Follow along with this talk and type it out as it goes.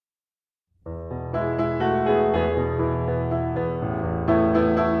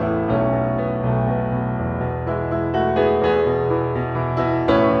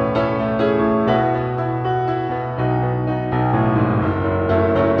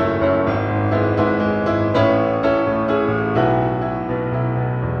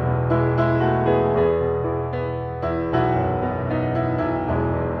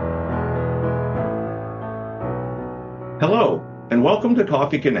Welcome to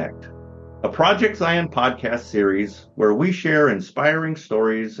Coffee Connect, a Project Zion podcast series where we share inspiring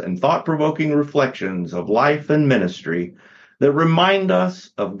stories and thought-provoking reflections of life and ministry that remind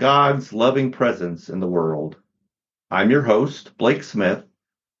us of God's loving presence in the world. I'm your host, Blake Smith,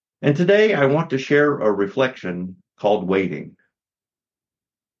 and today I want to share a reflection called Waiting.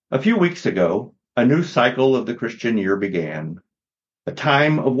 A few weeks ago, a new cycle of the Christian year began. A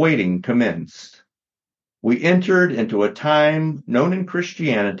time of waiting commenced. We entered into a time known in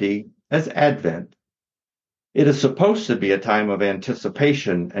Christianity as Advent. It is supposed to be a time of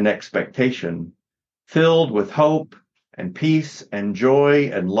anticipation and expectation, filled with hope and peace and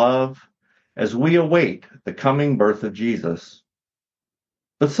joy and love as we await the coming birth of Jesus.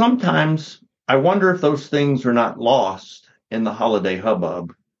 But sometimes I wonder if those things are not lost in the holiday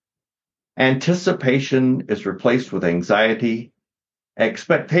hubbub. Anticipation is replaced with anxiety.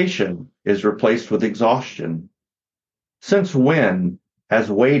 Expectation is replaced with exhaustion. Since when has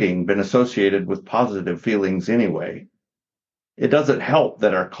waiting been associated with positive feelings anyway? It doesn't help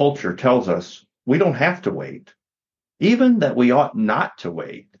that our culture tells us we don't have to wait, even that we ought not to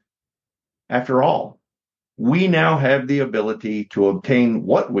wait. After all, we now have the ability to obtain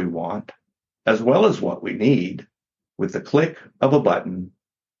what we want as well as what we need with the click of a button.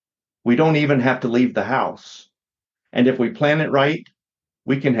 We don't even have to leave the house. And if we plan it right,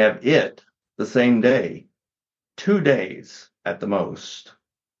 we can have it the same day, 2 days at the most.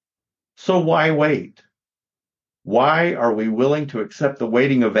 So why wait? Why are we willing to accept the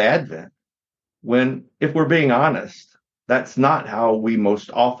waiting of Advent when, if we're being honest, that's not how we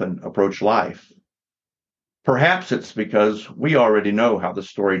most often approach life? Perhaps it's because we already know how the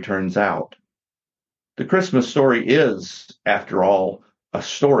story turns out. The Christmas story is, after all, a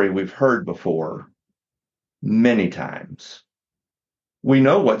story we've heard before, many times. We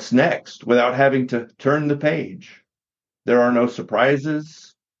know what's next without having to turn the page. There are no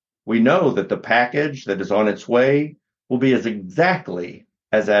surprises. We know that the package that is on its way will be as exactly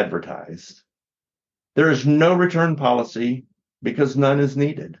as advertised. There is no return policy because none is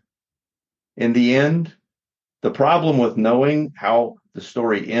needed. In the end, the problem with knowing how the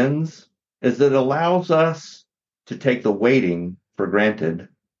story ends is that it allows us to take the waiting for granted.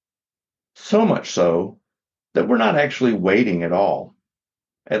 So much so that we're not actually waiting at all.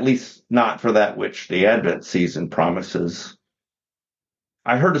 At least not for that which the Advent season promises.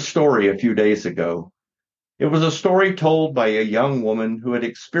 I heard a story a few days ago. It was a story told by a young woman who had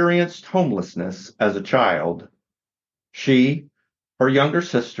experienced homelessness as a child. She, her younger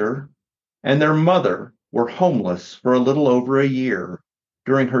sister, and their mother were homeless for a little over a year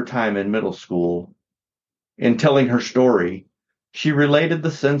during her time in middle school. In telling her story, she related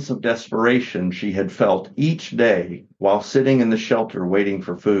the sense of desperation she had felt each day while sitting in the shelter waiting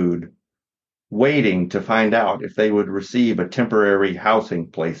for food, waiting to find out if they would receive a temporary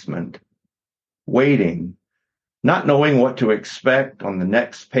housing placement, waiting, not knowing what to expect on the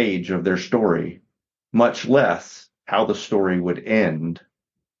next page of their story, much less how the story would end.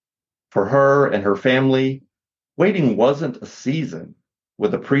 For her and her family, waiting wasn't a season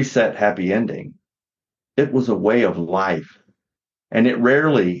with a preset happy ending. It was a way of life. And it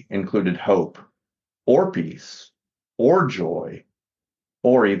rarely included hope, or peace, or joy,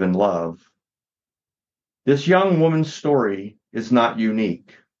 or even love. This young woman's story is not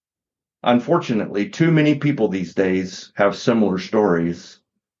unique. Unfortunately, too many people these days have similar stories.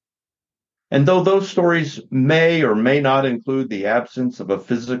 And though those stories may or may not include the absence of a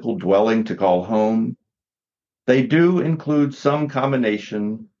physical dwelling to call home, they do include some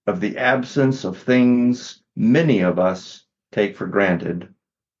combination of the absence of things many of us take for granted: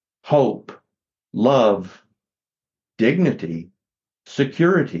 hope, love, dignity,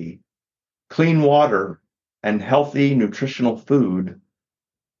 security, clean water, and healthy nutritional food,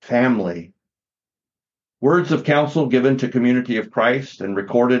 family. Words of counsel given to Community of Christ and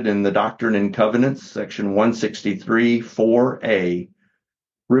recorded in the Doctrine and Covenants, section 163, 4a,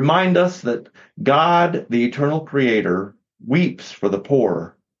 remind us that God, the eternal creator, weeps for the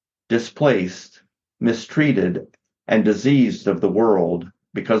poor, displaced, mistreated, and diseased of the world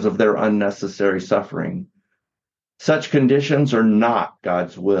because of their unnecessary suffering. Such conditions are not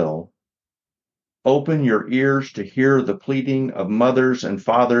God's will. Open your ears to hear the pleading of mothers and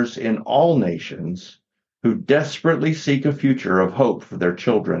fathers in all nations who desperately seek a future of hope for their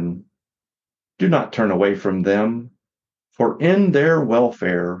children. Do not turn away from them, for in their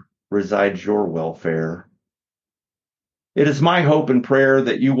welfare resides your welfare. It is my hope and prayer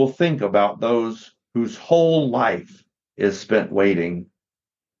that you will think about those whose whole life is spent waiting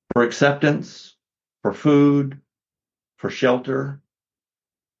for acceptance, for food, for shelter,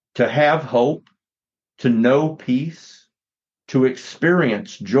 to have hope, to know peace, to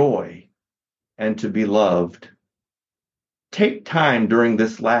experience joy, and to be loved. Take time during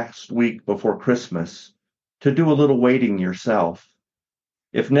this last week before Christmas to do a little waiting yourself.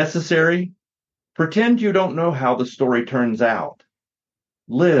 If necessary, pretend you don't know how the story turns out.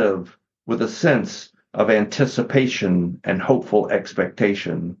 Live with a sense of anticipation and hopeful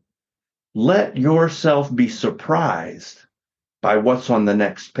expectation. Let yourself be surprised by what's on the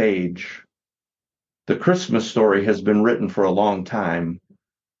next page. The Christmas story has been written for a long time,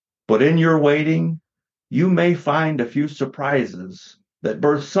 but in your waiting, you may find a few surprises that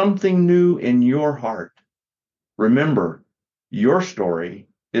birth something new in your heart. Remember, your story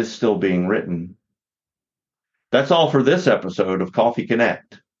is still being written. That's all for this episode of Coffee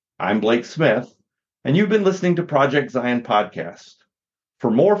Connect. I'm Blake Smith, and you've been listening to Project Zion Podcast.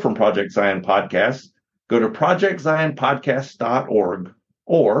 For more from Project Zion Podcast, go to projectzionpodcast.org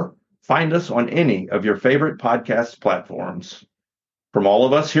or find us on any of your favorite podcast platforms. From all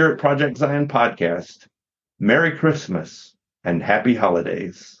of us here at Project Zion Podcast, Merry Christmas and Happy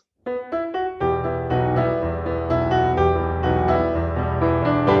Holidays.